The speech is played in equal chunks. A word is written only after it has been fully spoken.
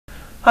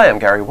Hi, I'm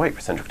Gary White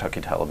for Central Kentucky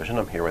Television.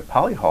 I'm here with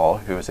Polly Hall,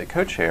 who is a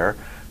co-chair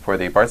for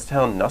the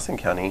Bardstown, Nelson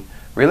County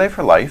Relay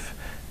for Life.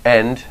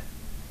 And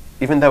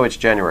even though it's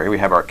January, we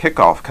have our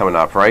kickoff coming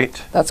up,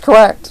 right? That's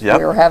correct. Yep.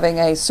 We're having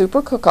a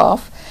super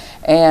cook-off,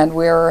 and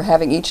we're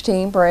having each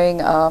team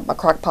bring a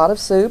crock pot of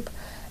soup,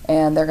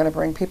 and they're going to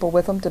bring people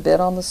with them to bid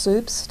on the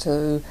soups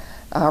to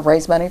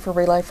raise money for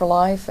Relay for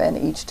Life, and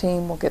each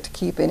team will get to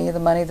keep any of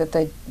the money that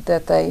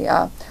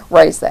they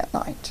raise that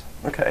night.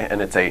 Okay,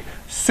 and it's a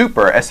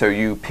super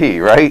S-O-U-P,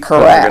 right? Correct. So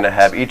they're going to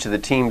have each of the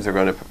teams are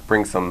going to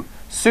bring some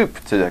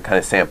soup to kind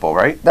of sample,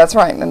 right? That's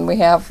right, and we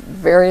have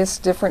various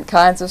different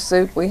kinds of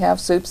soup. We have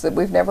soups that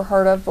we've never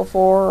heard of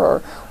before,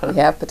 or we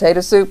have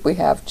potato soup, we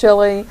have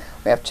chili,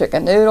 we have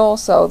chicken noodle,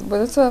 so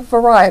it's a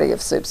variety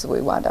of soups that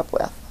we wind up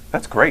with.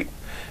 That's great.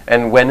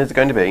 And when is it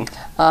going to be?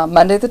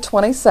 Monday the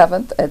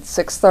 27th at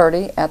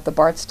 6:30 at the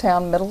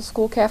Bardstown Middle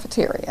School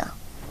cafeteria.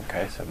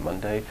 Okay, so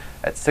Monday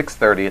at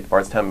 6:30 at the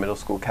Bardstown Middle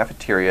School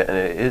cafeteria, and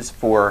it is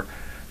for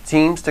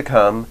teams to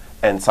come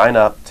and sign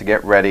up to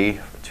get ready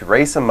to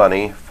raise some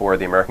money for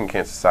the American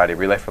Cancer Society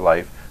Relay for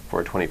Life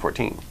for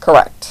 2014.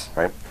 Correct.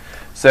 Right.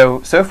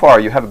 So far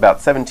you have about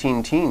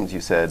 17 teams,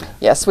 you said.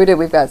 Yes, we do.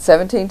 We've got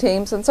 17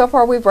 teams, and so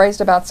far we've raised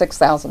about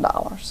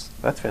 $6,000.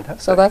 That's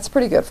fantastic. So that's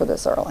pretty good for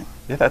this early.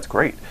 Yeah, that's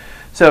great.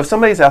 So if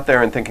somebody's out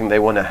there and thinking they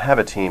want to have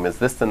a team, is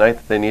this the night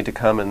that they need to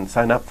come and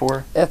sign up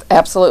for?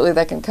 Absolutely,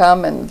 they can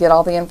come and get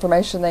all the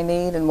information they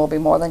need, and we'll be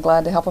more than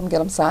glad to help them get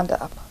them signed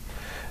up.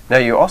 Now,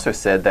 you also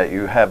said that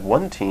you have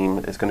one team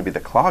is going to be the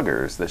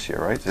Cloggers this year,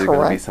 right? So there's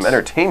going to be some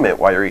entertainment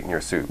while you're eating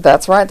your soup.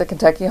 That's right. The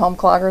Kentucky Home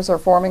Cloggers are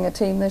forming a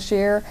team this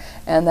year,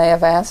 and they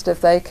have asked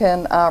if they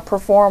can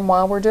perform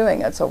while we're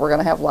doing it. So we're going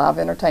to have live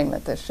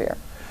entertainment this year.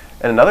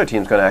 And another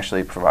team's going to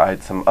actually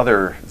provide some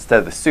other, instead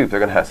of the soup, they're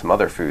going to have some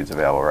other foods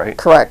available, right?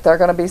 Correct. They're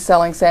going to be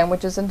selling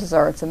sandwiches and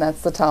desserts, and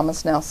that's the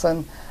Thomas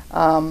Nelson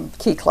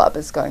Key Club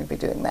is going to be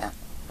doing that.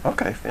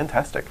 Okay,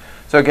 fantastic.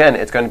 So again,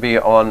 it's going to be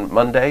on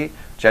Monday,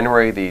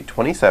 January the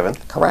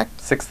 27th. Correct.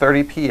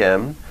 6:30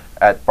 p.m.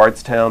 at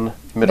Bardstown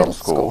Middle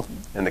School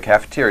in the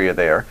cafeteria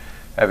there.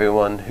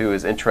 Everyone who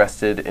is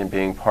interested in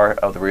being part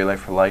of the Relay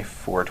for Life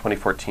for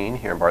 2014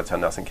 here in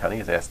Bardstown, Nelson County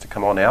is asked to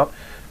come on out,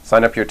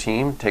 sign up your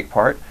team, take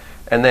part,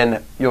 and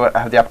then you'll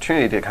have the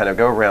opportunity to kind of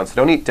go around. So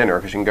don't eat dinner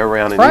because you can go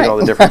around and eat all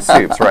the different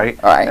soups,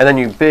 right? Right. And then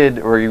you bid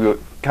or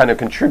you kind of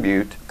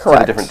contribute to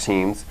the different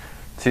teams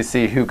to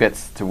see who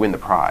gets to win the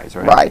prize,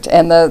 right? Right,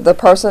 and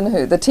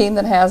the team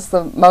that has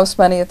the most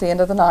money at the end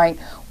of the night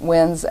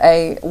wins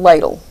a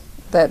ladle.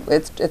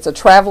 It's a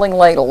traveling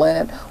ladle,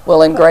 and it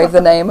will engrave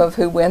the name of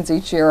who wins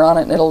each year on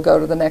it, and it'll go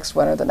to the next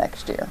winner the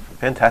next year.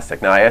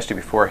 Fantastic. Now, I asked you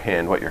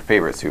beforehand what your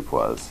favorite soup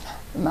was.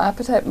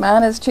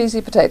 Mine is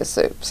cheesy potato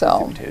soup.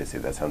 So cheesy potato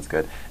soup, that sounds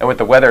good. And with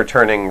the weather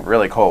turning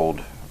really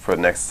cold for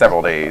the next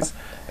several days,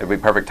 it would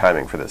be perfect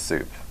timing for this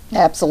soup.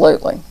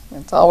 Absolutely.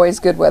 It's always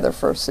good weather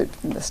for soup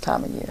this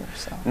time of year.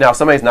 So. Now, if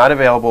somebody's not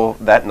available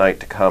that night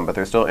to come, but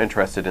they're still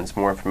interested in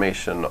some more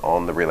information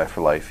on the Relay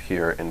for Life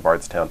here in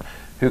Bardstown,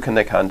 who can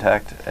they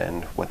contact,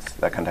 and what's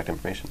that contact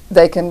information?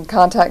 They can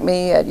contact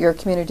me at your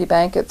community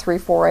bank at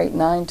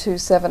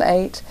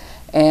 348-9278,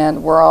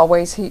 and we're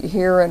always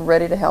here and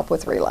ready to help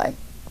with Relay.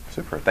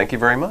 Super. Thank you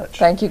very much.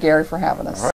 Thank you, Gary, for having us.